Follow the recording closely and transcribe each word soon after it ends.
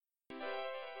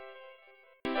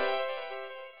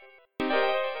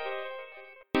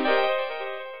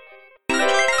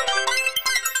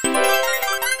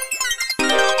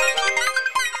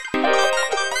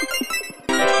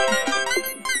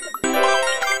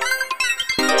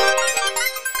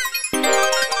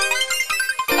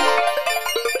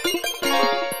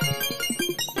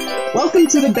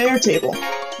to the Bear Table.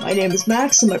 My name is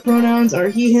Max, and my pronouns are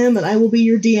he, him, and I will be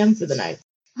your DM for the night.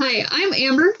 Hi, I'm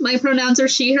Amber. My pronouns are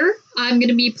she, her. I'm going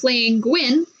to be playing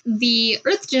Guin, the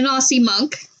Earth Genasi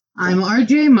monk. I'm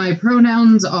RJ. My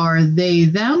pronouns are they,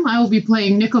 them. I will be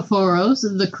playing Nikephoros,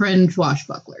 the cringe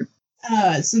swashbuckler.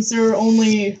 Since there are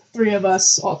only 3 of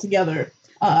us altogether,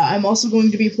 I'm also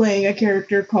going to be playing a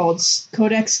character called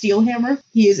Kodak Steelhammer.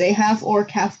 He is a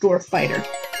half-orc, half-dwarf fighter.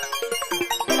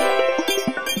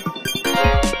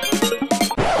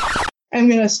 I'm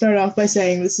going to start off by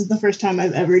saying this is the first time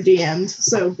I've ever DM'd,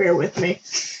 so bear with me.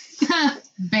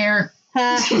 Bear.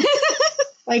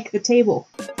 Like the table.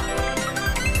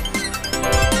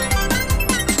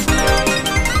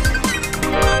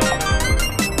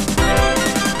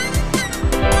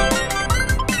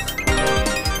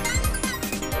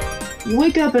 You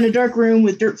wake up in a dark room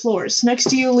with dirt floors. Next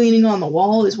to you, leaning on the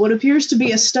wall, is what appears to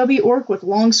be a stubby orc with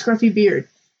long, scruffy beard.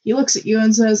 He looks at you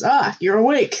and says, "Ah, you're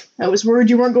awake. I was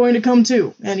worried you weren't going to come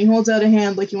too." And he holds out a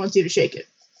hand like he wants you to shake it.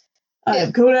 I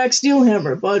am Kodak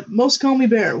Steelhammer, but most call me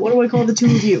Bear. What do I call the 2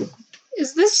 of you?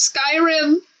 Is this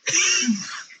Skyrim?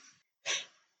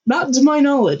 Not to my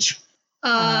knowledge.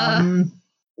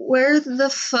 Where the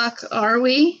fuck are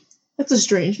we? That's a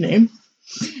strange name.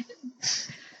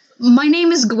 My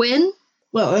name is Guin.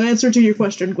 Well, in answer to your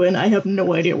question, Gwen, I have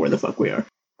no idea where the fuck we are.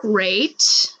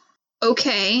 Great.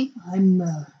 Okay. I'm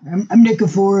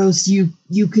Nikephoros.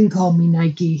 You can call me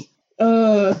Nike.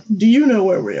 Do you know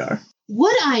where we are?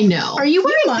 Would I know? Are you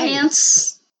wearing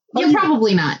pants? Yeah,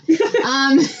 probably not.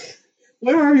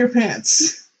 Where are your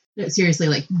pants? No, seriously,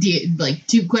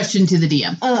 question to the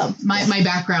DM. My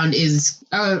background is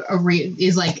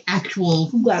like actual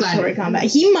gladiatorial combat.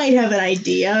 He might have an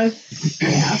idea.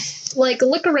 Yeah. Like,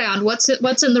 look around. What's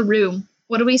in the room?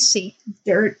 What do we see?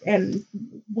 Dirt and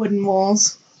wooden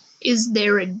walls. Is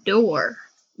there a door?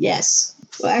 Yes.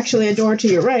 Well, actually, a door to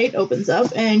your right opens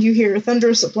up, and you hear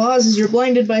thunderous applause as you're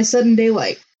blinded by sudden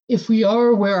daylight. If we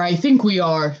are where I think we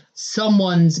are,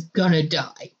 someone's gonna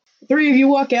die. 3 of you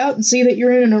walk out and see that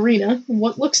you're in an arena,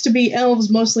 what looks to be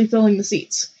elves mostly filling the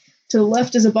seats. To the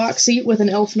left is a box seat with an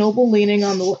elf noble leaning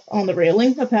on the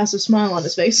railing, a passive smile on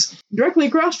his face. Directly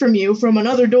across from you, from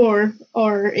another door,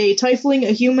 are a tiefling,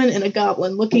 a human, and a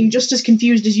goblin, looking just as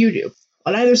confused as you do.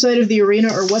 On either side of the arena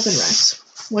are weapon racks.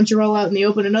 Once you're all out in the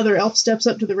open, another elf steps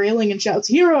up to the railing and shouts,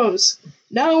 "Heroes!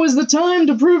 Now is the time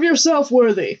to prove yourself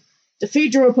worthy!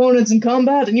 Defeat your opponents in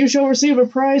combat, and you shall receive a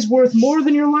prize worth more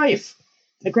than your life!"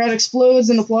 The crowd explodes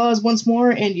in applause once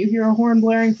more, and you hear a horn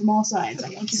blaring from all sides. I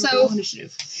want you to roll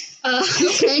initiative.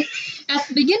 Okay. At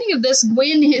the beginning of this,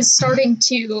 Gwen is starting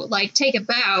to, take a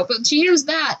bow, but she hears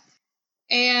that.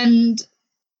 And,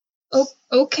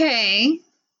 okay.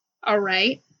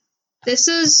 Alright. This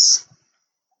is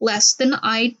less than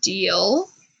ideal.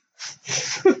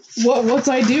 What's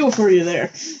ideal for you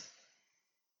there?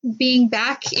 Being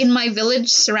back in my village,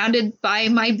 surrounded by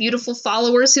my beautiful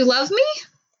followers who love me?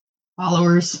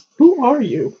 Followers. Who are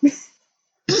you?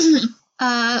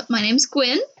 My name's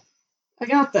Gwen. I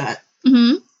got that.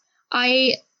 Mm-hmm.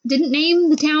 I didn't name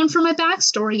the town for my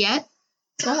backstory yet.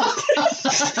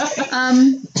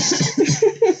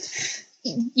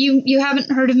 You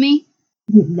haven't heard of me?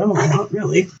 No, not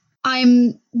really.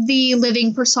 I'm the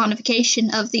living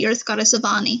personification of the Earth Goddess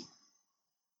Avani.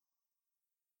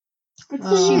 Good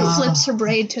for She you. flips her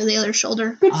braid to the other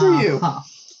shoulder. Good for you.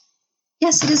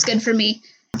 Yes, it is good for me.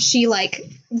 She,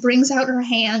 brings out her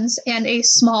hands, and a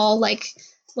small,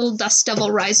 little dust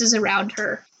devil rises around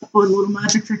her. Fun little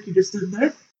magic trick you just did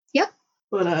there. Yep.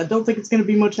 But I don't think it's going to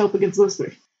be much help against those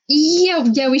 3.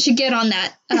 Yeah, we should get on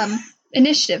that.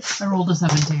 Initiative. I rolled a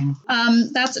 17.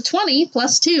 That's a 20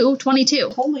 plus 2,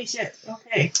 22. Holy shit.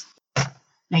 Okay.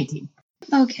 19.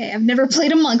 Okay, I've never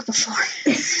played a monk before.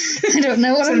 I don't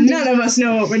know what I'm doing. None of us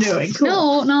know what we're doing.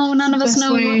 Cool. No, none of us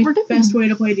know what we're doing. Best way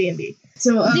to play D&D.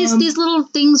 So, These little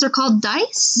things are called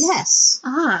dice? Yes.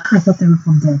 Ah. I thought they were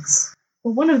from dicks.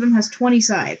 Well, one of them has 20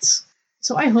 sides.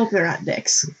 So I hope they're not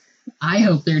dicks. I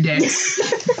hope they're dicks.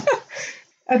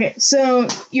 Okay, so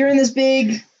you're in this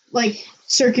big,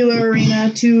 circular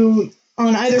arena.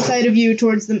 On either side of you,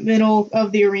 towards the middle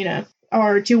of the arena,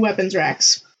 are 2 weapons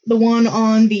racks. The one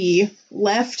on the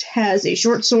left has a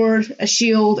short sword, a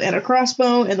shield, and a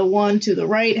crossbow, and the one to the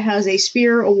right has a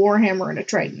spear, a warhammer, and a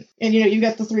trident. And, you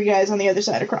got the 3 guys on the other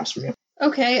side across from you.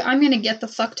 Okay, I'm gonna get the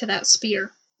fuck to that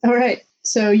spear. Alright,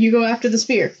 so you go after the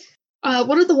spear.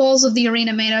 What are the walls of the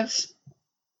arena made of?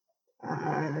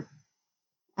 I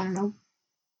don't know.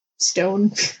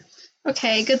 Stone.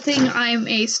 Okay, good thing I'm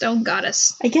a stone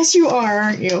goddess. I guess you are,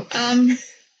 aren't you?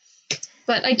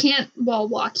 But I can't wall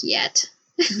walk yet.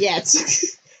 Yet.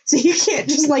 So you can't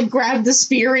just, like, grab the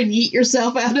spear and yeet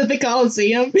yourself out of the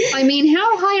Coliseum. I mean,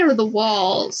 how high are the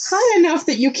walls? High enough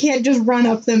that you can't just run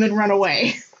up them and run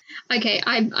away. Okay,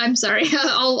 I'm sorry.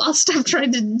 I'll stop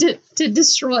trying to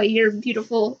destroy your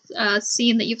beautiful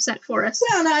scene that you've set for us.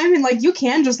 Well, no, I mean, like, you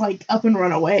can just, like, up and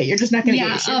run away. You're just not going to get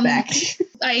your shit back.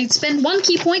 I spend 1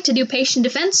 key point to do patient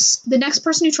defense. The next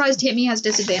person who tries to hit me has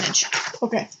disadvantage.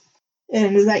 Okay.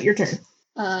 And is that your turn?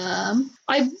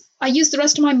 I use the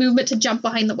rest of my movement to jump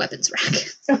behind the weapons rack.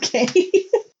 Okay.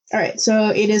 Alright, so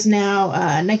it is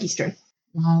now Nike's turn.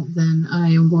 Well, then I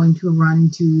am going to run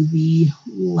to the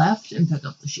left and pick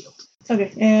up the shield.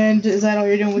 Okay, and is that all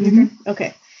you're doing with your turn?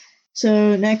 Okay.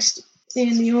 So next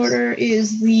in the order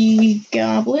is the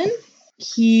goblin.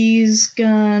 He's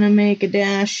gonna make a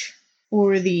dash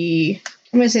for I'm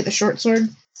gonna say the short sword.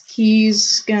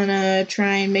 He's gonna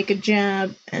try and make a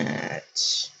jab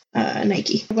at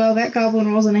Nike. Well, that goblin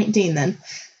rolls a 19 then.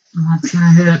 That's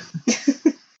gonna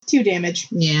hit. 2 damage.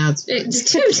 Yeah,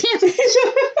 it's 2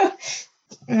 damage.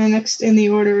 Next in the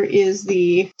order is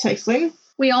the Tiefling.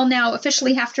 We all now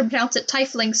officially have to pronounce it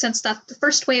Tiefling since that's the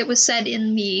first way it was said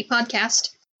in the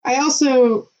podcast. I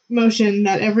also motion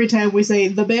that every time we say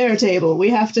the bear table, we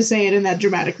have to say it in that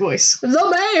dramatic voice. The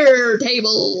bear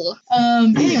table!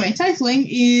 Anyway, Tiefling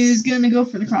is gonna go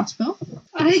for the crossbow.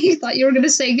 I thought you were gonna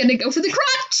say gonna go for the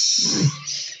crotch!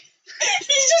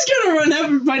 He's just gonna run up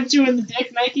and punch you in the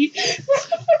dick, Nike.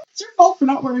 It's your fault for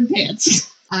not wearing pants.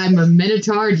 I'm a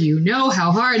minotaur. Do you know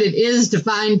how hard it is to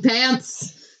find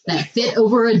pants that fit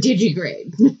over a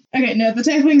digigrade? Okay, no, the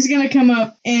Tiefling's gonna come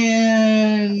up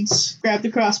and grab the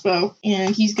crossbow,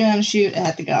 and he's gonna shoot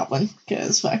at the goblin,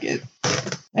 because fuck it.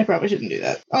 I probably shouldn't do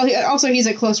that. Also, he's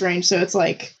at close range, so it's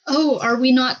like... Oh, are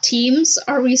we not teams?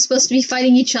 Are we supposed to be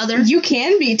fighting each other? You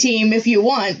can be team if you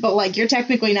want, but, like, you're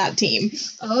technically not team.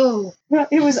 Oh. Well,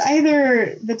 it was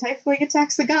either the Tiefling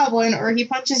attacks the goblin, or he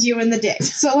punches you in the dick.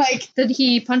 So, like... Did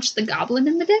he punch the goblin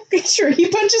in the dick? Sure, he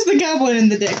punches the goblin in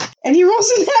the dick. And he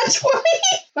rolls in that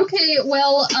 20! Okay,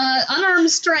 well,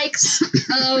 unarmed strikes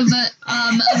of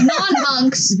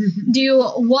non-monks do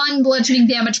 1 bludgeoning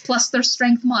damage plus their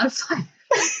strength modifier.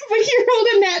 But he rolled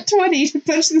a nat 20 to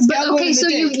punch this goblin in the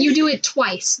dick. Okay, so you do it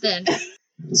twice, then.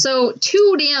 So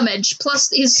 2 damage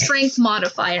plus his strength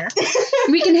modifier.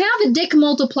 We can have a dick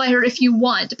multiplier if you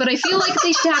want, but I feel like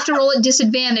they should have to roll at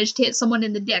disadvantage to hit someone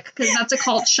in the dick, because that's a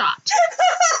called shot.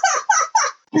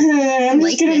 I'm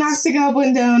just gonna knock the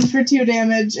goblin down for 2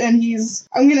 damage, and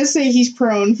I'm gonna say he's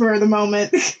prone for the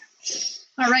moment.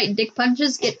 Alright, dick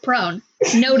punches get prone.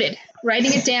 Noted.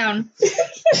 Writing it down.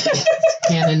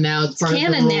 Canon now. It's part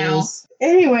canon of the now. rules.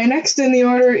 Anyway, next in the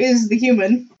order is the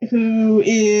human, who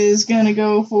is gonna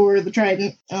go for the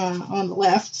trident on the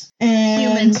left. And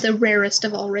Humans, the rarest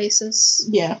of all races.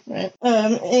 Yeah, right.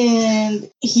 And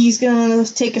he's gonna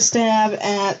take a stab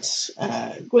at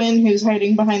Guin, who's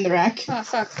hiding behind the rack. Oh,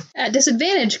 fuck. At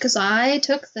disadvantage, because I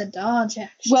took the dodge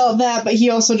action. Well, that, but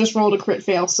he also just rolled a crit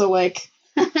fail, so, like...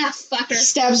 Fucker.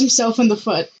 Stabs himself in the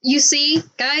foot. You see,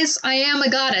 guys, I am a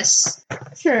goddess.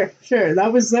 Sure.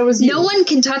 That was you. No one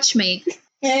can touch me.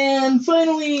 And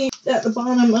finally, at the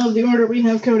bottom of the order, we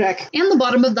have Kodak. And the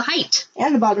bottom of the height.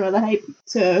 And the bottom of the height.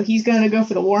 So he's gonna go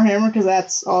for the Warhammer, because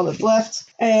that's all that's left.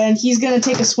 And he's gonna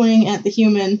take a swing at the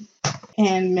human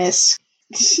and miss.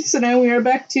 So now we are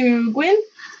back to Guin.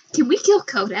 Can we kill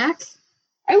Kodak?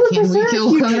 I would Can prefer we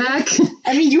kill Kodak?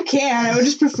 I mean, you can. I would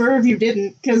just prefer if you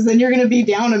didn't, because then you're going to be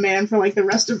down a man for, like, the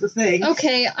rest of the thing.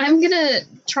 Okay, I'm gonna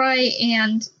try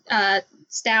and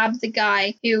stab the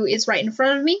guy who is right in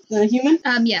front of me. The human?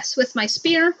 Yes, with my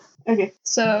spear. Okay.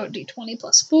 So, d20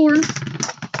 plus 4.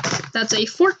 That's a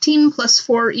 14 plus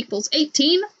 4 equals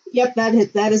 18. Yep,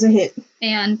 that is a hit.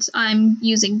 And I'm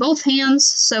using both hands,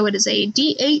 so it is a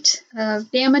d8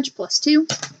 of damage plus 2.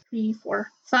 3,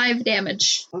 4, 5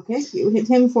 damage. Okay, you hit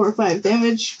him for 5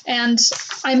 damage. And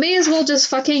I may as well just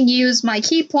fucking use my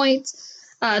key points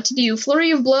to do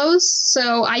Flurry of Blows,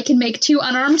 so I can make 2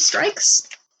 unarmed strikes.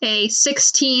 A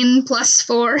 16 plus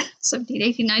 4, 17,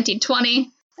 18, 19,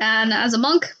 20. And as a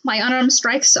monk, my unarmed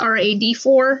strikes are a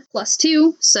d4 plus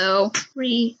 2, so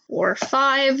 3, 4,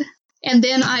 5. And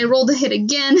then I roll the hit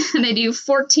again, and I do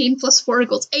 14 plus 4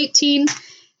 equals 18.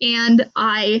 And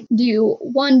I do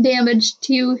 1 damage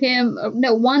to him.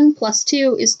 No, 1 plus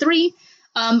 2 is 3.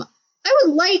 I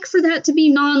would like for that to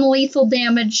be non-lethal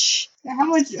damage. How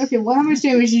much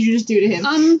damage did you just do to him?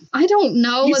 I don't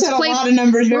know. You said a lot of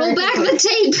numbers. Roll back the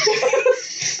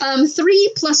tape.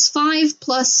 3 plus 5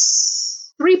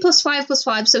 plus 3 plus 5 plus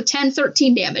 5, so 10,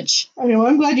 13 damage. Okay, well,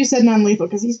 I'm glad you said non-lethal,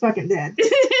 because he's fucking dead.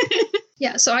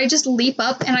 Yeah, so I just leap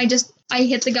up and I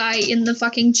hit the guy in the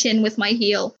fucking chin with my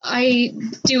heel. I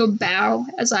do a bow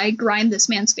as I grind this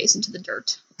man's face into the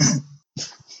dirt.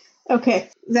 Okay,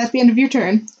 is that the end of your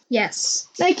turn? Yes.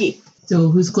 Nike. So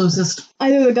who's closest?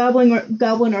 Either the goblin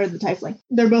or the tiefling.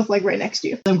 They're both like right next to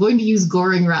you. I'm going to use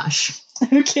Goring Rush.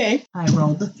 Okay. I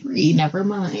rolled a 3, never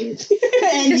mind.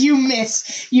 And you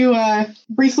miss. You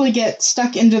briefly get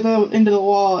stuck into the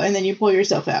wall, and then you pull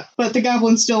yourself out. But the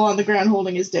goblin's still on the ground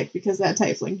holding his dick because that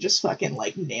tiefling just fucking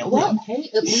like nailed him.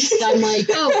 Hey, at least I'm like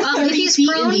if he's feet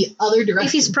prone, in the other direction.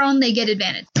 if he's prone, they get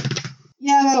advantage.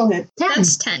 Yeah, that'll hit. 10.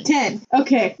 That's 10. 10.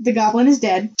 Okay, the goblin is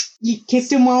dead. You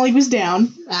kicked him while he was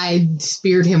down. I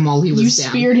speared him while he was down. You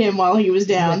speared him while he was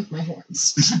down. With my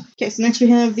horns. Okay, so next we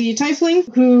have the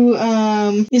tiefling, who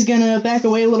is gonna back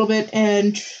away a little bit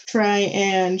and try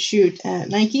and shoot at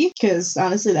Nike, because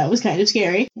honestly that was kind of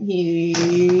scary.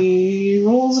 He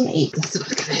rolls an 8. That's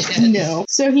not gonna hit. No.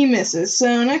 So he misses.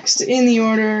 So next in the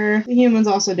order, the human's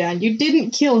also down. You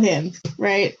didn't kill him,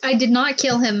 right? I did not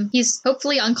kill him. He's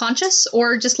hopefully unconscious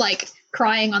or just like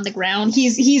crying on the ground.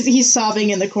 He's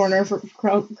sobbing in the corner for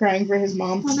crying for his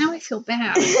mom. Well, now I feel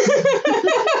bad.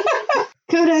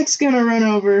 Kodak's gonna run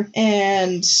over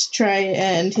and try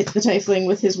and hit the tiefling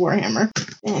with his warhammer,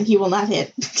 and he will not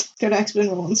hit. Kodak's been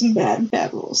rolling some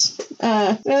bad rolls.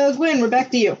 Guin, we're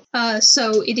back to you.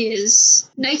 So it is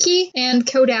Nike and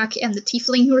Kodak and the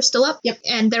tiefling who are still up. Yep.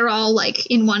 And they're all like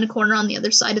in one corner on the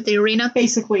other side of the arena.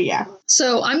 Basically, yeah.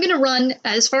 So I'm gonna run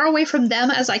as far away from them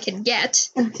as I can get.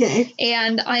 Okay.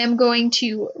 And I am going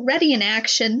to ready an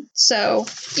action. So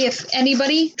if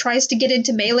anybody tries to get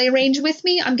into melee range with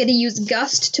me, I'm gonna use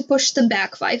Gust to push them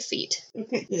back 5 feet.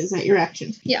 Okay, is that your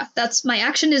action? Yeah, that's my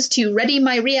action, is to ready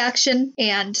my reaction,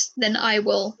 and then I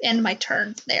will end my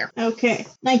turn there. Okay.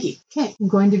 Nike. Okay, I'm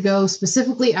going to go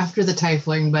specifically after the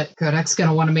tiefling, but Kodak's going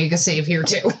to want to make a save here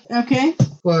too. Okay.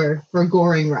 For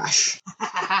Goring Rush.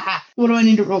 What do I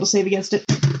need to roll to save against it?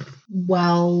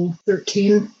 Well,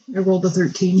 13. I rolled a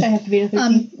 13. I have to be a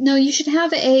 13. No, you should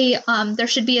have there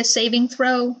should be a saving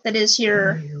throw that is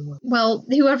well,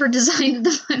 whoever designed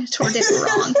the Minotaur did it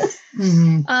wrong.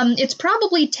 Mm-hmm. It's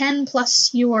probably 10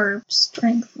 plus your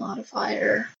strength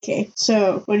modifier. Okay,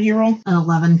 so what did you roll? An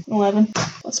 11. 11.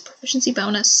 Plus proficiency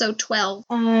bonus, so 12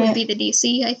 would be the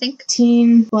DC, I think.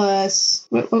 18 plus...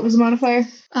 What was the modifier?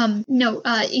 No,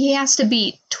 he has to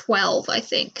beat 12, I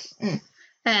think.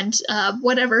 And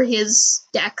whatever his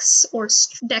dex or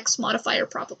dex modifier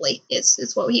probably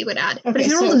is what he would add. Okay, but if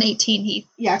he rolled an 18, he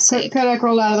saved. Kodak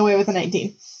rolled out of the way with a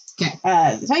 19. Okay.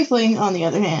 The tiefling, on the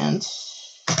other hand,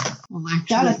 Well, actually,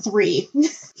 got a 3.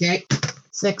 Okay.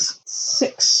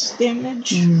 6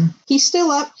 damage. He's still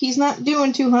up. He's not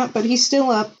doing too hot, but he's still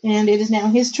up, and it is now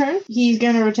his turn. He's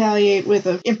gonna retaliate with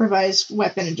an improvised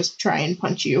weapon and just try and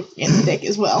punch you in the dick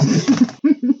as well.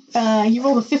 You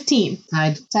rolled a 15.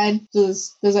 Tied.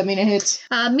 Does that mean it hits?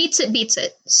 Meets it, beats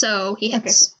it. So he hits.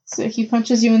 Okay. So he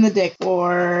punches you in the dick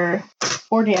for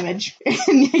 4 damage.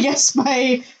 And I guess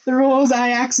by the rules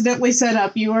I accidentally set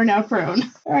up, you are now prone.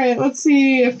 Alright, let's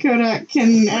see if Kodak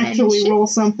can actually roll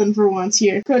something for once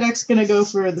here. Kodak's gonna go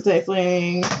for the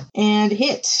tiefling and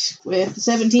hit with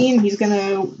 17. He's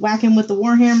gonna whack him with the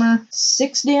warhammer.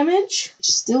 6 damage. Which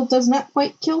still does not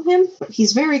quite kill him, but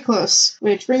he's very close.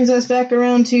 Which brings us back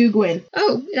around to Guin.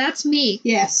 Oh, that's me.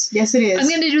 Yes it is. I'm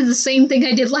gonna do the same thing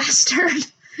I did last turn.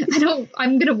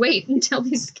 I'm gonna wait until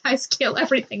these guys kill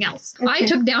everything else. Okay. I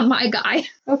took down my guy.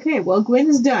 Okay, well, Guin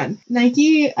is done.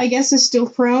 Nike, I guess, is still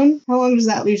prone. How long does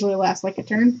that usually last? Like a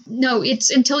turn? No,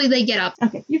 it's until they get up.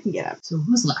 Okay, you can get up. So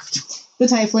who's left? The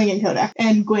tiefling and Kodak.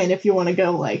 And Guin, if you want to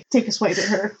go, like, take a swipe at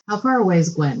her. How far away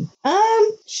is Gwen?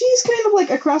 She's kind of, like,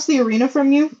 across the arena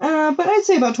from you. But I'd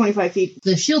say about 25 feet.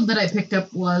 The shield that I picked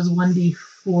up was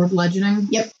 1d4 bludgeoning.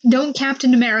 Yep. Don't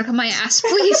Captain America my ass,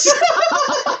 please.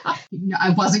 No, I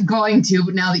wasn't going to,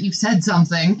 but now that you've said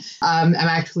something, I'm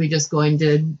actually just going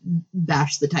to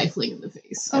bash the tiefling in the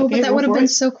face. Oh, okay, but that would have been it.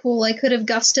 So cool. I could have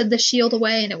gusted the shield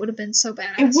away and it would have been so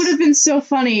bad. It would have been so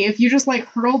funny if you just, like,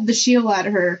 hurled the shield at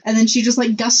her, and then she just,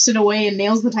 like, gusted away and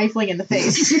nails the tiefling in the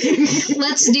face.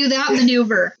 Let's do that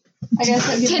maneuver. I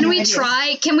guess Can we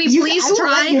try? Can we please try? I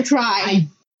will let you try.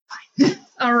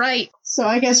 All right. So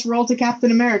I guess roll to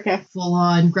Captain America.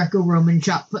 Full-on Greco-Roman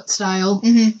shot put style.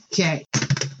 Mm-hmm. Okay.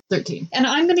 13. And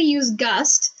I'm going to use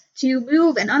Gust to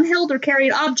move an unheld or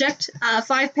carried object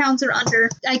 5 pounds or under.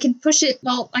 I can push it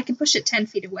 10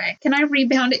 feet away. Can I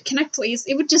rebound it? Can I please?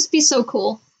 It would just be so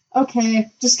cool. Okay,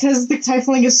 just because the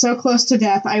tiefling is so close to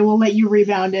death, I will let you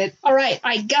rebound it. All right,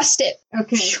 I gust it.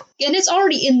 Okay. And it's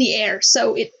already in the air,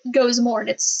 so it goes more and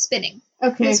it's spinning.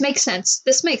 Okay. This makes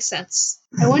sense.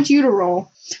 I want you to roll.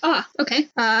 Ah, okay.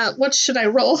 What should I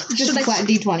roll? Just a flat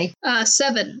D20.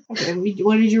 7. Okay,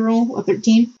 what did you roll? A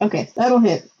 13? Okay, that'll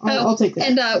hit. I'll take that.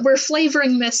 And we're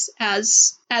flavoring this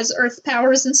as earth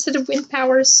powers instead of wind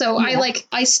powers, so Yeah.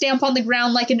 I stamp on the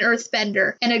ground like an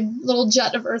earthbender, and a little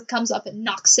jet of earth comes up and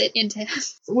knocks it into him.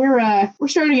 We're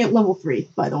starting at level 3,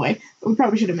 by the way. We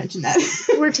probably should have mentioned that.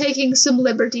 We're taking some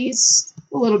liberties.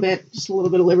 A little bit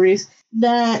of liberties.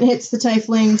 That hits the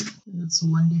tiefling. That's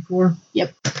 1d4.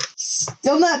 Yep.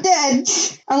 Still not dead.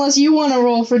 Unless you want to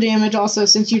roll for damage also,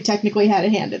 since you technically had a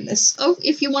hand in this. Oh,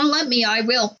 if you want to let me, I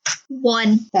will.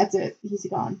 1. That's it. He's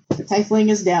gone. The tiefling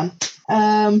is down.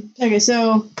 Okay,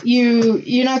 so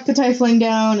you knock the tiefling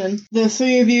down, and the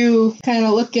three of you kind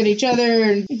of look at each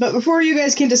other, but before you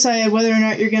guys can decide whether or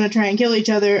not you're going to try and kill each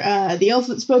other, the elf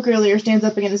that spoke earlier stands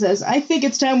up again and says, I think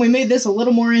it's time we made this a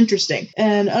little more interesting.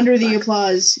 And under the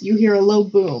applause, you hear a low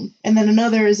boom, and then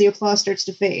another as the applause starts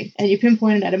to fade, and you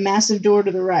pinpoint it at a massive door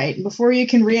to the right, and before you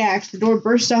can react, the door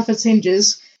bursts off its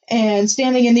hinges, and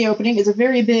standing in the opening is a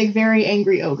very big, very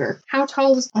angry ogre. How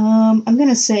tall is... I'm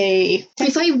gonna say...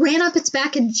 If I ran up its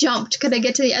back and jumped, could I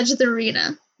get to the edge of the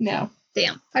arena? No.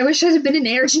 Damn. I wish I'd have been an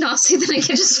air genasi, then I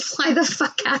could just fly the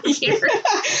fuck out of here.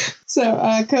 So,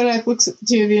 Kodak looks at the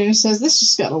two of you and says, this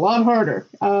just got a lot harder.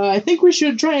 I think we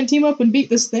should try and team up and beat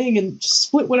this thing and just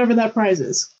split whatever that prize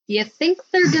is. You think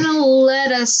they're gonna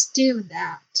let us do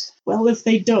that? Well, if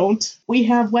they don't, we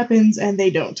have weapons and they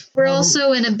don't. We're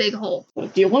also in a big hole. So,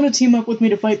 do you want to team up with me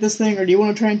to fight this thing, or do you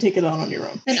want to try and take it on your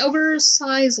own? An ogre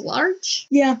size large?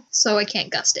 Yeah. So I can't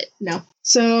gust it. No.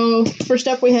 So, first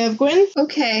up we have Guin.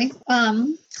 Okay,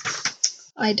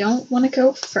 I don't want to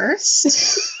go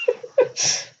first.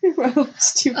 Well,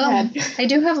 it's too bad. I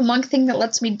do have a monk thing that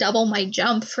lets me double my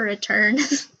jump for a turn.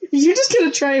 You're just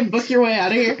gonna try and book your way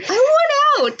out of here? I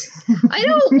want out! I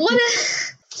don't want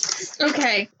to...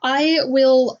 Okay, I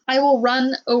will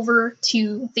run over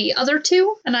to the other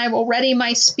two, and I will ready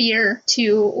my spear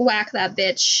to whack that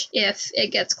bitch if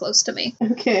it gets close to me.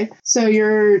 Okay, so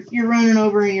you're running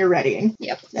over and you're readying.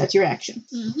 Yep. That's your action.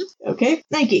 Mm-hmm. Okay,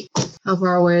 Nike. How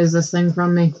far away is this thing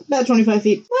from me? About 25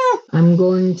 feet. Well, I'm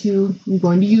going to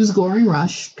use Goring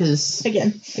Rush, because...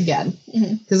 again.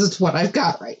 Because it's what I've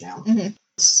got right now. Mm-hmm.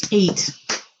 It's 8.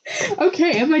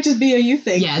 Okay, it might just be a you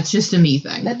thing. Yeah, it's just a me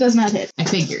thing. That does not hit. I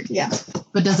figured. Yeah.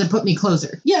 But does it put me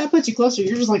closer? Yeah, it puts you closer.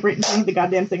 You're just like right in front of the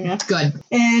goddamn thing now. Good.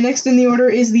 And next in the order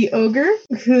is the ogre,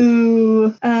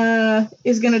 who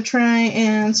is gonna try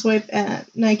and swipe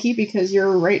at Nike because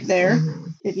you're right there. Mm-hmm.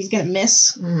 If he's gonna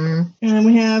miss. Mm-hmm. And then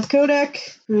we have Kodak,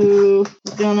 who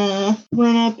is gonna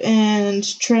run up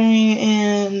and try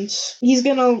and he's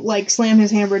gonna like slam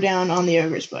his hammer down on the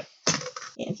ogre's foot.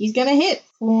 And he's gonna hit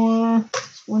for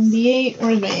 1d8.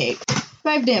 Where's my 8?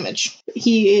 5 damage.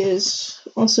 He is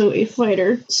also a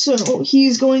fighter, so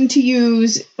he's going to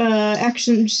use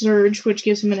Action Surge, which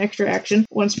gives him an extra action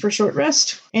once per short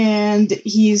rest, and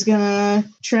he's gonna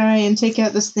try and take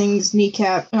out this thing's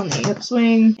kneecap on the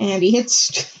upswing, and he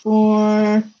hits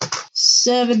for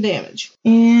 7 damage.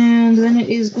 And then it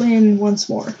is Gwen once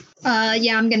more.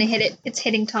 Yeah, I'm gonna hit it. It's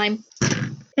hitting time.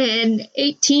 An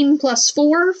 18 plus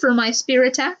 4 for my spear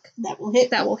attack. That will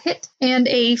hit. That will hit. And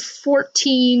a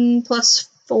 14 plus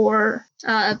 4,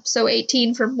 so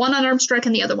 18 for one unarmed strike,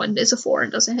 and the other one is a 4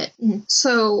 and doesn't hit. Mm-hmm.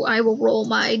 So I will roll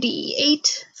my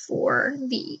d8 for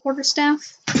the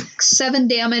quarterstaff. 7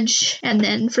 damage, and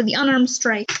then for the unarmed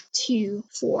strike,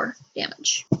 4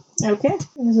 damage. Okay, it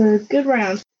was a good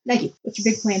round. Nike, what's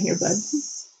your big plan here, bud?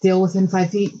 Still within 5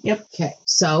 feet? Yep. Okay,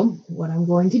 so what I'm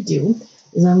going to do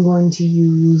is I'm going to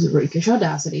use Rakish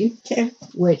Audacity, Okay.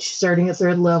 which, starting at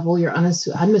 3rd level, your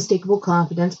unmistakable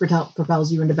confidence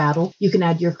propels you into battle. You can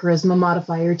add your Charisma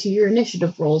modifier to your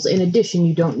initiative rolls. In addition,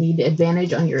 you don't need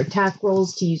advantage on your attack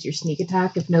rolls to use your sneak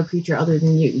attack if no creature other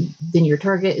than your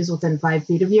target is within 5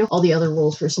 feet of you. All the other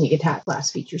rolls for sneak attack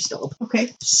class features still apply.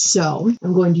 Okay. So,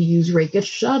 I'm going to use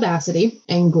Rakish Audacity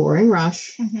and Goring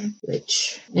Rush,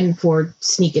 and for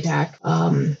sneak attack,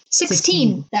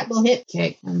 16. That will hit.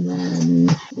 Okay, and then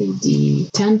a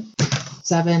d10,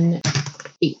 7,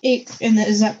 8. 8, and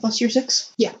is that plus your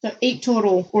 6? Yeah. So 8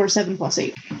 total, or 7 plus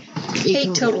 8?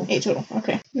 8 total. 8 total,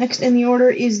 okay. Next in the order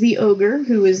is the ogre,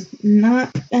 who is not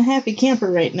a happy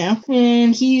camper right now.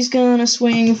 And he's gonna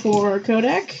swing for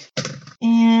Kodak.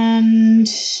 And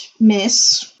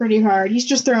miss pretty hard. He's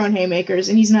just throwing haymakers,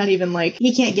 and he's not even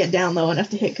he can't get down low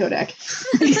enough to hit Kodak.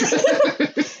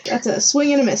 That's a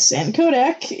swing and a miss. And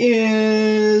Kodak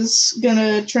is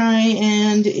gonna try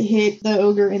and hit the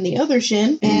ogre in the other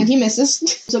shin, and he misses.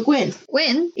 So Guin.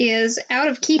 Guin is out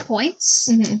of key points,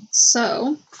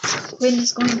 so Guin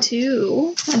is going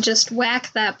to just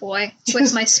whack that boy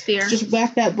with my spear. Just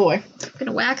whack that boy. I'm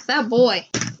gonna whack that boy.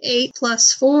 8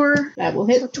 plus 4. That will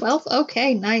hit. 12.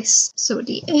 Okay, nice. So a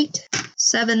d8.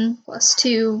 7 plus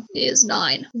 2 is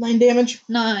 9. 9 damage.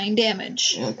 9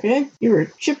 damage. Okay. You were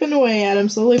chipping away at him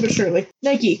slowly but surely.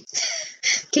 Nike.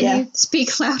 Can you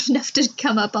speak loud enough to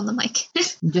come up on the mic?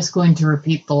 I'm just going to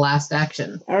repeat the last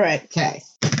action. All right. Okay.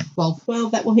 12.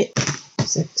 12, that will hit.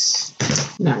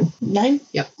 6. 9. 9?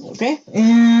 Yep. Okay.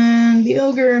 And the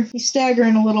ogre, he's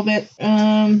staggering a little bit.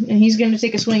 And he's going to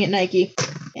take a swing at Nike.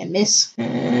 And miss.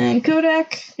 And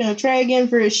Kodak, gonna try again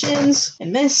for his shins.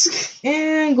 And miss.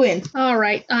 And Guin.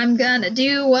 Alright, I'm gonna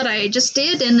do what I just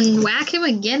did and whack him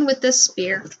again with this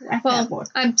spear. Whack that boy.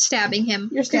 I'm stabbing him.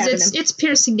 You're stabbing him. It's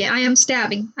piercing it. I am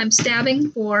stabbing. I'm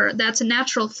stabbing for, that's a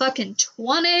natural fucking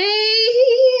 20.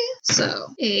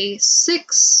 So, a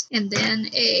 6, and then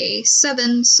a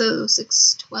 7, so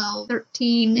 6, 12,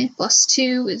 13, plus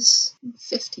 2 is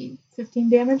 15. 15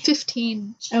 damage?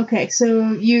 15. Okay,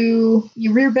 so you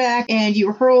rear back and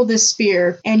you hurl this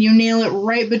spear and you nail it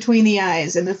right between the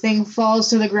eyes and the thing falls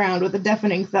to the ground with a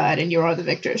deafening thud and you are the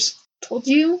victors. Told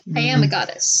you, I am a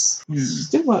goddess.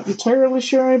 Still not entirely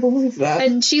sure I believe that.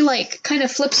 And she, kind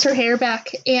of flips her hair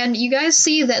back, and you guys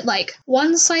see that,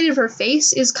 one side of her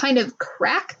face is kind of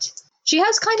cracked. She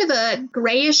has kind of a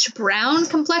grayish-brown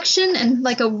complexion and,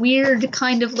 a weird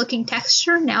kind of looking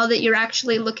texture now that you're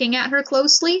actually looking at her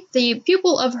closely. The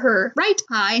pupil of her right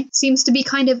eye seems to be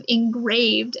kind of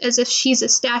engraved as if she's a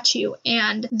statue,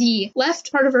 and the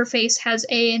left part of her face has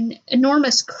an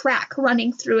enormous crack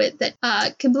running through it that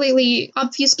completely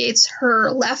obfuscates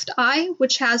her left eye,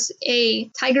 which has a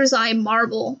tiger's eye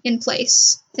marble in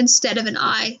place instead of an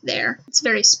eye there. It's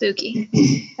very spooky.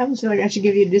 I almost feel like I should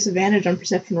give you a disadvantage on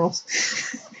perception rolls.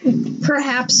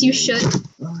 Perhaps you should.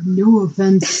 No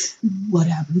offense. What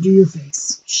happened to your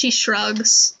face? She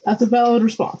shrugs. That's a valid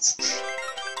response.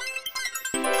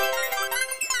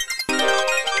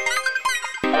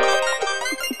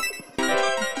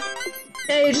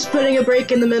 Hey, just putting a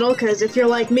break in the middle, because if you're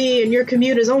like me and your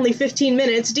commute is only 15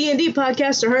 minutes, D&D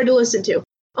podcasts are hard to listen to.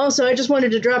 Also, I just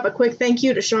wanted to drop a quick thank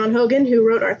you to Sean Hogan, who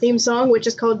wrote our theme song, which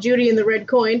is called Judy and the Red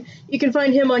Coin. You can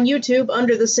find him on YouTube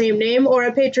under the same name or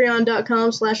at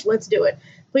patreon.com/letsdoit.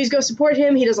 Please go support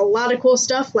him. He does a lot of cool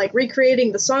stuff, like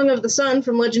recreating the Song of the Sun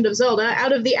from Legend of Zelda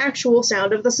out of the actual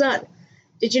sound of the sun.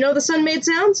 Did you know the sun made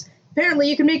sounds? Apparently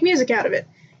you can make music out of it.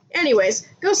 Anyways,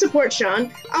 go support Sean.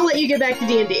 I'll let you get back to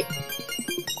D&D.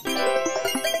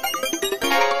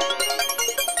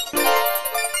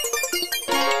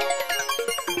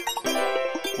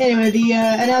 Anyway, the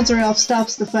announcer elf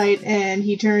stops the fight, and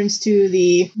he turns to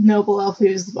the noble elf,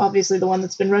 who's obviously the one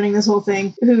that's been running this whole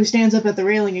thing, who stands up at the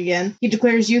railing again. He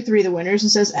declares you three the winners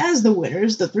and says, as the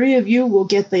winners, the three of you will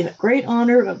get the great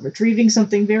honor of retrieving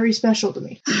something very special to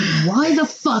me. Why the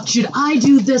fuck should I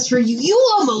do this for you?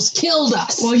 You almost killed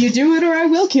us! Well, you do it or I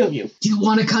will kill you. Do you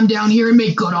want to come down here and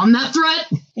make good on that threat?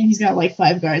 And he's got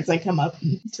 5 guards that come up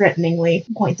and threateningly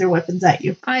point their weapons at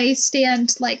you. I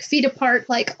stand feet apart,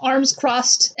 arms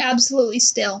crossed, absolutely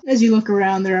still. As you look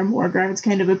around, there are more guards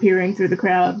kind of appearing through the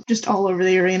crowd, just all over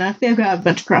the arena. They've got a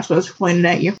bunch of crossbows pointed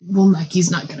at you. Well,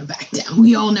 Nike's not gonna back down.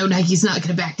 We all know Nike's not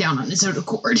gonna back down on his own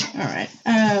accord. Alright.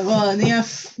 And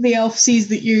the elf sees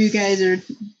that you guys are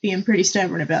being pretty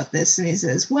stubborn about this, and he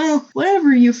says, well,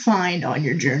 whatever you find on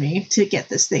your journey to get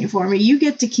this thing for me, you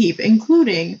get to keep,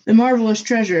 including the marvelous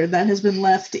treasure that has been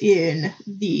left in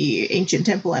the ancient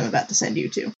temple I'm about to send you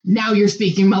to. Now you're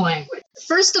speaking my language.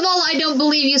 First of all, I don't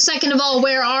believe you. Second of all,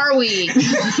 where are we?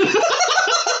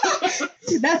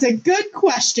 That's a good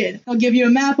question. I'll give you a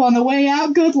map on the way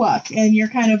out. Good luck. And you're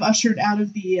kind of ushered out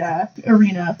of the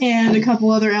arena. And a couple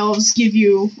other elves give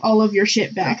you all of your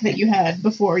shit back that you had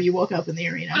before you woke up in the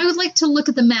arena. I would like to look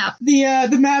at the map.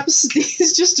 The map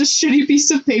is just a shitty piece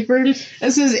of paper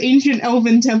that says Ancient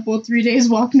Elven Temple, 3 days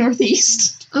walk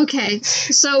northeast. Okay,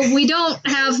 so we don't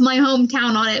have my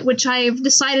hometown on it, which I've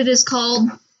decided is called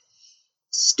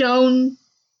Stone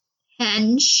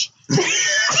Henge.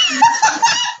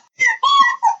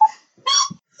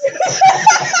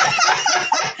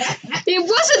 It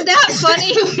wasn't that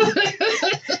funny.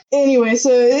 Anyway, so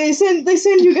they send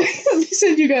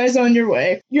you guys on your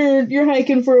way. You're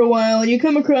hiking for a while, and you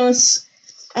come across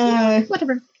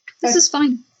whatever. This is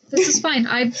fine. This is fine.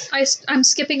 I'm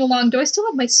skipping along. Do I still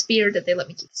have my spear? Did they let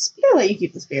me keep the spear? I'll let you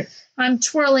keep the spear. I'm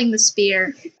twirling the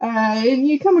spear. And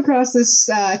you come across this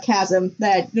chasm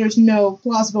that there's no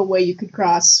plausible way you could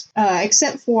cross,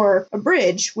 except for a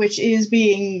bridge, which is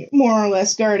being more or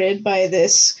less guarded by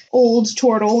this old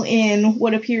turtle in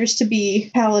what appears to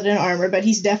be paladin armor, but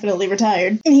he's definitely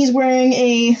retired. And he's wearing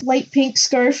a light pink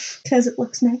scarf, because it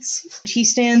looks nice. He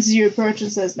stands as you approach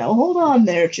and says, "Now hold on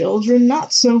there, children,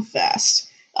 not so fast.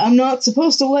 I'm not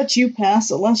supposed to let you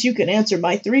pass unless you can answer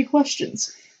my 3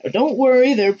 questions. Don't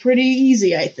worry, they're pretty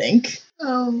easy, I think."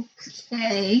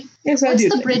 Okay. Yes, I What's do.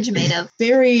 the bridge made of?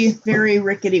 Very, very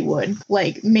rickety wood.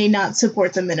 Like, may not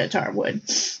support the minotaur wood.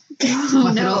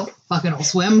 Oh, no. Fucking I'll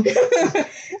swim.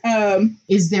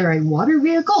 Is there a water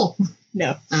vehicle?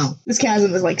 No. Oh. This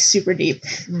chasm is, like, super deep.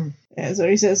 Mm. And so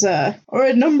he says,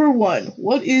 alright, number 1.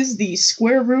 What is the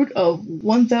square root of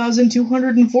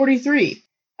 1,243?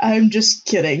 I'm just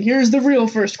kidding. Here's the real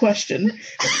first question.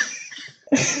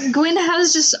 Gwyn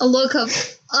has just a look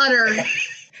of utter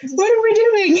What are we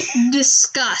doing?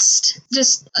 disgust.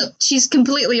 Just, she's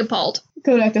completely appalled.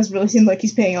 Kodak doesn't really seem like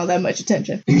he's paying all that much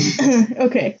attention.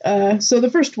 Okay, so the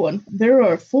first one. There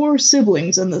are 4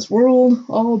 siblings in this world,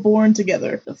 all born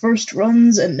together. The first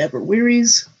runs and never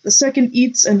wearies. The second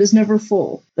eats and is never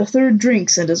full. The third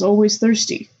drinks and is always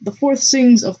thirsty. The fourth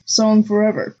sings a song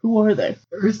forever. Who are they?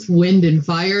 Earth, wind, and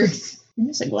fire. You're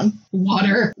missing one.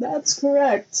 Water. That's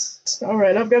correct.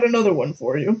 Alright, I've got another one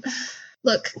for you.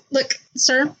 Look,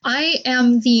 sir. I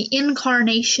am the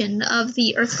incarnation of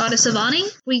the Earth Goddess Ivani.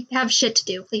 We have shit to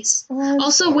do, please.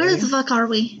 Also, where the fuck are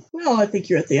we? Well, I think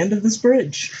you're at the end of this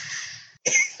bridge.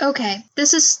 Okay,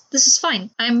 this is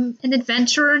fine. I'm an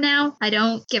adventurer now. I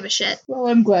don't give a shit. Well,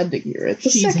 I'm glad to hear it.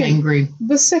 She's angry.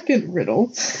 The second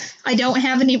riddle. I don't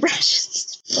have any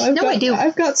rations. I do.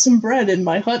 I've got some bread in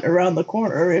my hut around the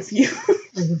corner if you...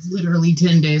 Like it's literally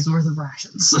 10 days worth of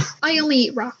rations. I only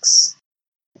eat rocks.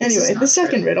 Anyway, the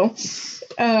second riddle.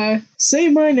 Say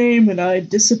my name and I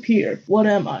disappear. What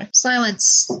am I?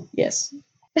 Silence. Yes.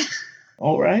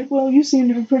 Alright, well, you seem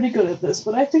to be pretty good at this,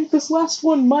 but I think this last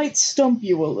one might stump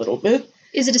you a little bit.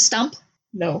 Is it a stump?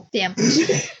 No. Damn.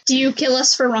 Do you kill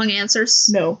us for wrong answers?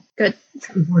 No. Good.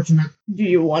 Unfortunate. Do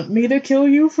you want me to kill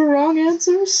you for wrong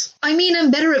answers? I mean, I'm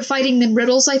better at fighting than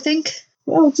riddles, I think.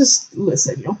 Well, just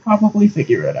listen, you'll probably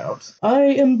figure it out. I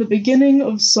am the beginning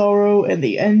of sorrow and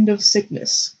the end of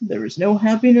sickness. There is no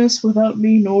happiness without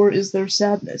me, nor is there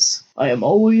sadness. I am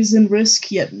always in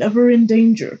risk, yet never in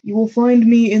danger. You will find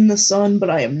me in the sun, but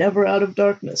I am never out of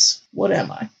darkness. What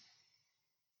am I?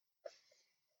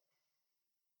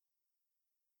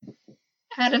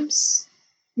 Atoms.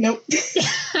 Nope.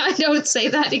 I don't say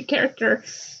that in character.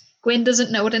 Gwyn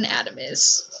doesn't know what an atom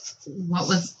is. What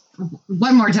was...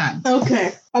 One more time.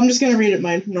 Okay, I'm just gonna read it in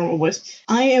my normal voice.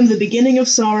 I am the beginning of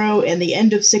sorrow and the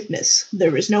end of sickness.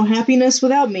 There is no happiness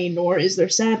without me, nor is there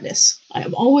sadness. I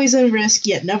am always in risk,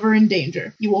 yet never in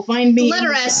danger. You will find me Letter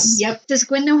in the S. sun. Yep. Does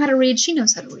Gwyn know how to read? She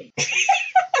knows how to read.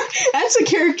 That's a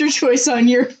character choice on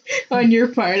your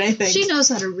part, I think. She knows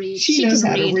how to read. She knows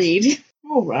how to read.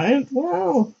 Alright,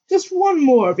 well, just one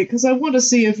more, because I want to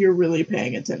see if you're really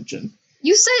paying attention.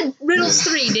 You said riddles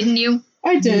 3, didn't you?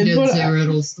 I did. You did but say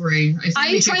riddles 3.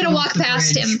 I try to walk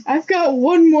past him. I've got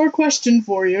one more question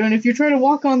for you, and if you try to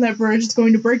walk on that bridge, it's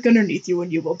going to break underneath you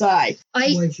and you will die.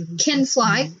 I can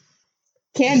fly.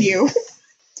 Can you?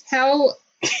 How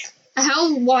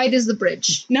wide is the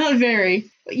bridge? Not very.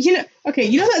 You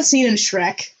know that scene in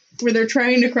Shrek where they're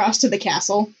trying to cross to the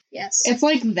castle? Yes. It's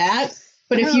like that,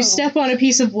 but if you step on a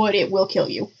piece of wood, it will kill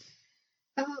you.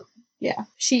 Oh. Yeah.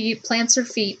 She plants her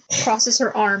feet, crosses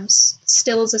her arms,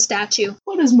 still as a statue.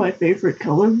 What is my favorite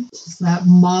color? It's that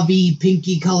mauvey,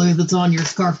 pinky color that's on your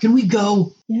scarf. Can we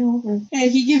go? Yeah, over.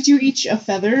 And he gives you each a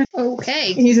feather.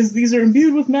 Okay. And he says, these are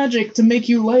imbued with magic to make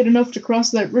you light enough to cross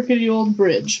that rickety old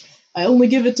bridge. I only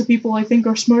give it to people I think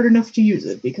are smart enough to use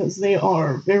it, because they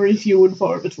are very few and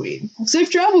far between.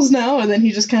 Safe travels now, and then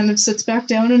he just kind of sits back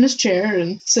down in his chair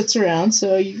and sits around,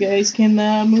 so you guys can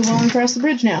move on across the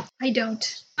bridge now. I don't.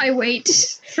 I wait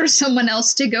for someone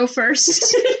else to go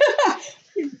first.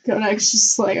 Kodak's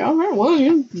just like, alright,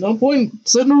 well, no point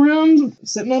sitting around,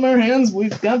 sitting on our hands,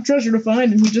 we've got treasure to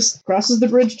find, and he just crosses the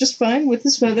bridge just fine with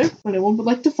his feather. Anyone would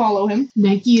like to follow him.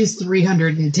 Nike is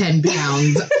 310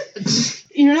 pounds.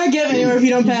 You're not getting anywhere if you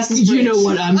don't pass this bridge. You know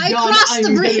what? I crossed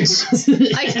the bridge.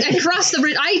 I crossed the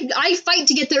bridge. I fight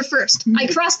to get there first. I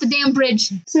crossed the damn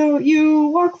bridge. So you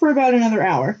walk for about another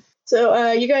hour.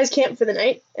 So you guys camp for the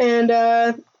night, and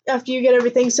after you get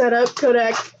everything set up,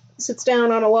 Kodak sits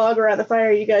down on a log around the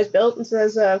fire you guys built and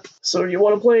says, so you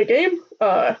want to play a game?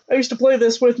 I used to play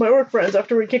this with my orc friends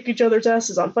after we kicked each other's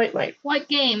asses on fight night. What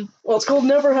game? Well, it's called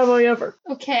Never Have I Ever.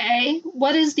 Okay,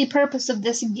 what is the purpose of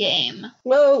this game?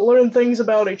 Well, learn things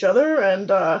about each other,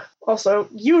 and, also,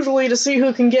 usually to see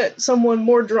who can get someone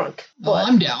more drunk. Well,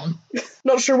 I'm down.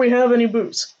 Not sure we have any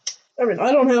booze. I mean,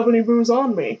 I don't have any booze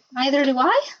on me. Neither do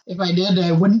I. If I did,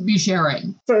 I wouldn't be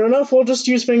sharing. Fair enough, we'll just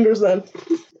use fingers then.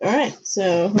 Alright,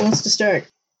 so who wants to start?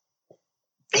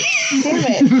 Damn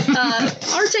it.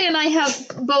 RJ and I have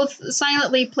both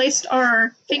silently placed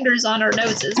our fingers on our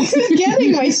noses.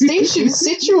 Getting my station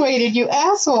situated, you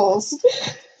assholes.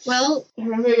 Well,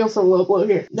 I'm gonna go for a low blow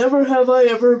here. Never have I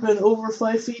ever been over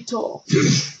 5 feet tall.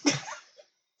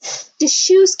 do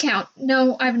shoes count?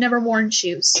 No, I've never worn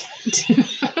shoes.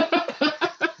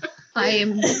 I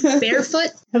am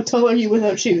barefoot. How tall are you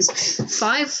without shoes?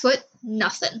 5 foot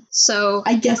nothing. So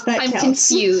I guess that I'm counts.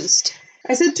 confused.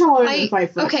 I said taller than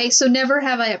 5 foot. Okay, so never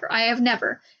have I ever. I have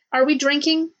never. Are we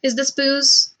drinking? Is this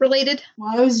booze related?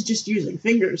 Well, I was just using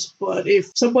fingers, but if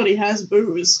somebody has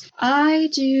booze... I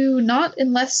do not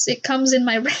unless it comes in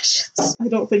my rations. I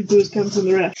don't think booze comes in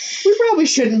the rest. We probably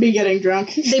shouldn't be getting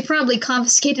drunk. They probably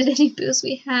confiscated any booze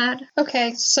we had.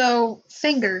 Okay, so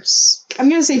fingers. I'm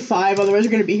gonna say 5, otherwise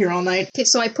we're gonna be here all night. Okay,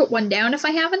 so I put one down if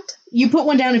I haven't? You put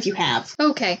one down if you have.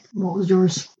 Okay. What was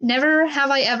yours? Never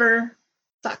have I ever...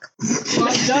 Fuck. Well,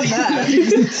 I've done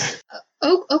that.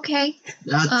 Oh, okay.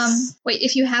 That's... Wait,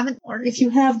 if you haven't, or If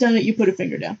you have done it, you put a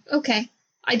finger down. okay.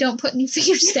 I don't put any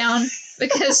fingers down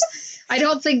because I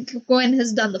don't think Gwen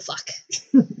has done the fuck.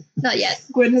 Not yet.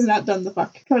 Gwen has not done the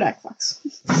fuck. Kodak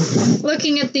fucks.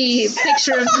 Looking at the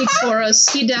picture of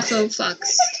Nikephoros, he defo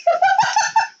fucks.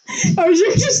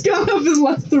 RJ just got up and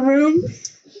left the room.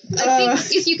 I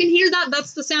think if you can hear that,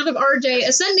 that's the sound of RJ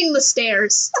ascending the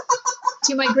stairs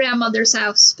to my grandmother's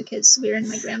house, because we're in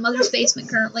my grandmother's basement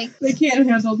currently. They can't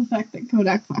handle the fact that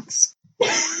Kodak fucks.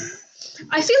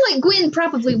 I feel like Gwyn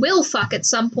probably will fuck at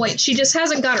some point. She just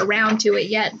hasn't got around to it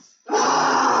yet.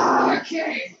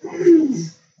 Okay.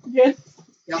 Good?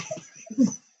 Yep.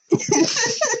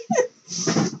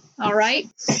 All right.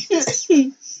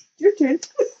 Your turn.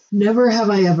 Never have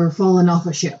I ever fallen off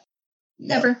a ship.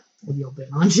 Never. Have you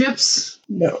been on ships?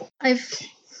 No. I've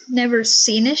never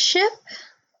seen a ship.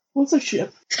 What's a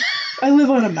ship? I live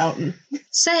on a mountain.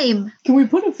 Same. Can we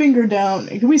put a finger down?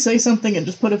 Can we say something and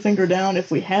just put a finger down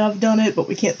if we have done it, but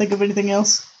we can't think of anything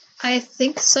else? I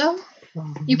think so.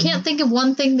 You can't think of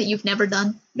one thing that you've never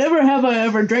done. Never have I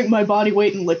ever drank my body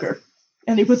weight in liquor.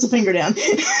 And he puts a finger down.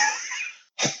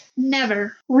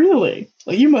 Never. Really?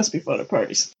 Well, you must be fun at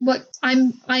parties. What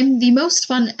I'm the most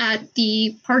fun at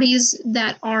the parties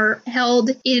that are held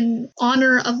in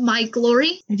honor of my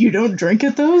glory. And you don't drink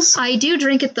at those? I do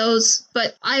drink at those,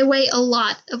 but I weigh a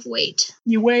lot of weight.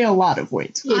 You weigh a lot of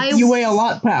weight. You weigh a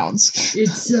lot pounds.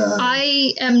 It's,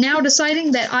 I am now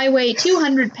deciding that I weigh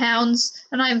 200 pounds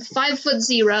and I'm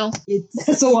 5'0".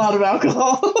 That's a lot of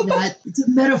alcohol. It's a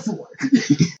metaphor.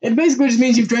 It basically just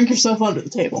means you've drank yourself under the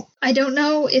table. I don't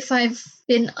know if I've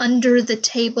been under the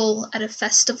table at a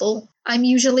festival. I'm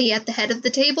usually at the head of the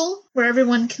table, where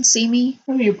everyone can see me.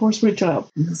 Oh, you poor sweet child.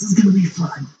 This is gonna be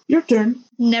fun. Your turn.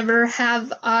 Never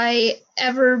have I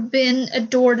ever been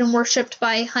adored and worshipped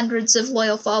by hundreds of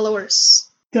loyal followers.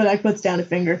 Kodak puts down a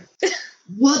finger.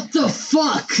 What the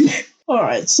fuck?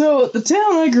 Alright, so the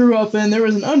town I grew up in, there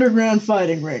was an underground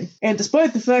fighting ring. And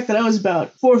despite the fact that I was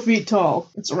about 4 feet tall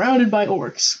and surrounded by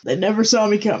orcs, they never saw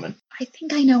me coming. I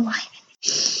think I know why.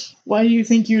 Why do you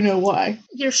think you know why?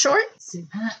 You're short? Same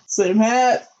hat. Same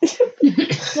hat.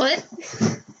 What?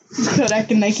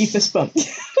 Kodak and Nike fist bump.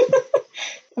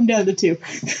 I'm down to 2.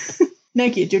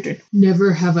 Nike, it's your turn.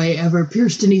 Never have I ever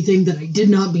pierced anything that I did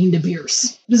not mean to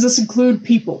pierce. Does this include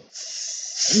people?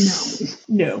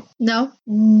 No. No.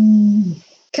 No?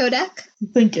 Kodak? I'm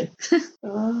thinking.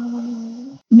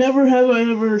 Never have I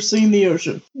ever seen the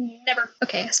ocean. Never.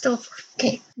 Okay, I still have 4.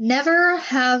 Okay. Never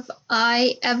have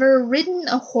I ever ridden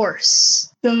a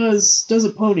horse. Does a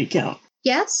pony count?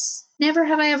 Yes. Never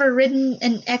have I ever ridden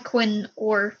an equine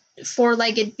or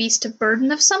 4-legged beast of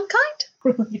burden of some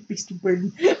kind. 4-legged beast of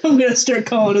burden. I'm gonna start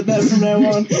calling it that from now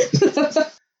on.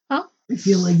 Huh? I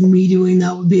feel like me doing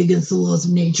that would be against the laws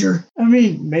of nature. I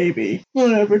mean, maybe.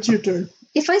 Whatever, it's your turn.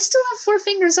 If I still have 4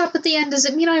 fingers up at the end, does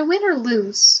it mean I win or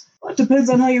lose? Well, it depends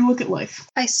on how you look at life.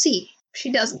 I see.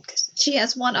 She doesn't, 'cause she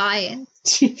has one eye, and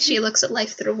she looks at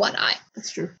life through one eye. That's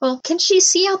true. Well, can she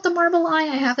see out the marble eye?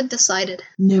 I haven't decided.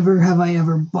 Never have I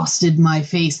ever busted my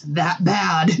face that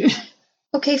bad.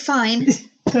 Okay, fine.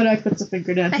 Kodak puts a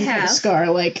finger down. I He's got a have. scar,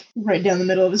 like, right down the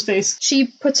middle of his face. She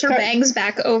puts her Ko- bangs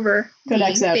back over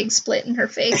Kodak's the out. big split in her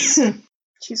face.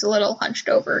 She's a little hunched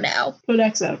over now.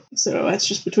 Kodak's out. So that's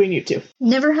just between you two.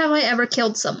 Never have I ever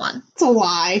killed someone. It's a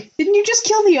lie. Didn't you just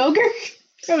kill the ogre?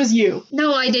 That was you.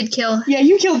 No, I did kill. Yeah,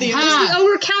 you killed the ogre. Does the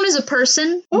ogre count as a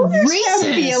person? Ogres have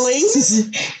Racist.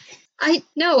 feelings.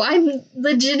 I'm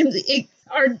legitimately.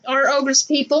 Are ogres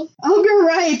people? Ogre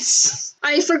rights.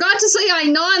 I forgot to say I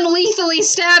non-lethally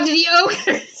stabbed the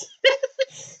ogre.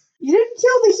 You didn't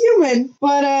kill the human,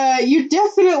 but you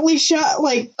definitely shot,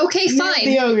 like, Okay, nailed fine.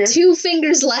 the ogre. 2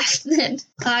 fingers left then.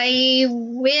 I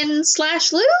win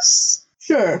 / lose?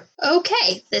 Sure.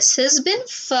 Okay, this has been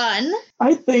fun.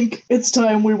 I think it's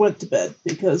time we went to bed,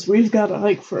 because we've got to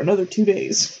hike for another 2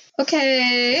 days.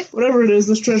 Okay. Whatever it is,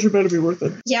 this treasure better be worth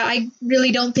it. Yeah, I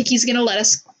really don't think he's gonna let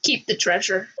us keep the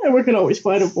treasure. And we could always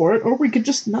fight him for it, or we could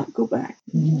just not go back.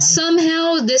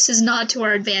 Somehow, this is not to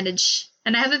our advantage.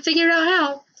 And I haven't figured out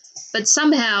how. But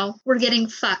somehow, we're getting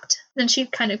fucked. Then she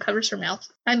kind of covers her mouth.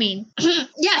 I mean,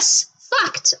 yes!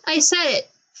 Fucked! I said it.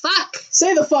 Fuck!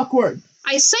 Say the fuck word.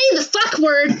 I say the fuck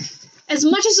word as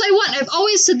much as I want. I've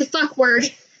always said the fuck word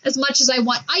as much as I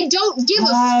want. I don't give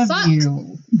a Have fuck.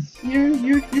 you?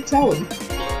 You tell him.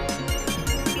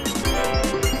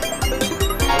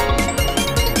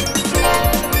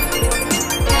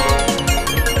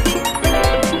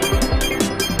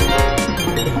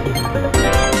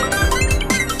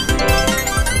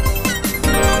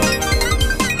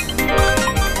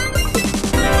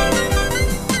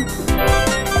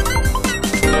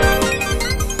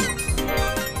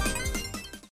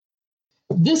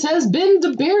 This has been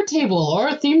The Bear Table.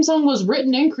 Our theme song was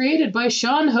written and created by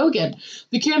Sean Hogan.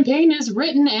 The campaign is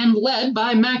written and led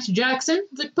by Max Jackson.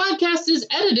 The podcast is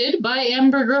edited by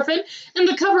Amber Griffin. And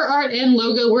the cover art and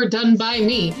logo were done by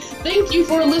me. Thank you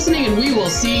for listening, and we will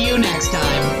see you next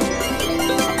time.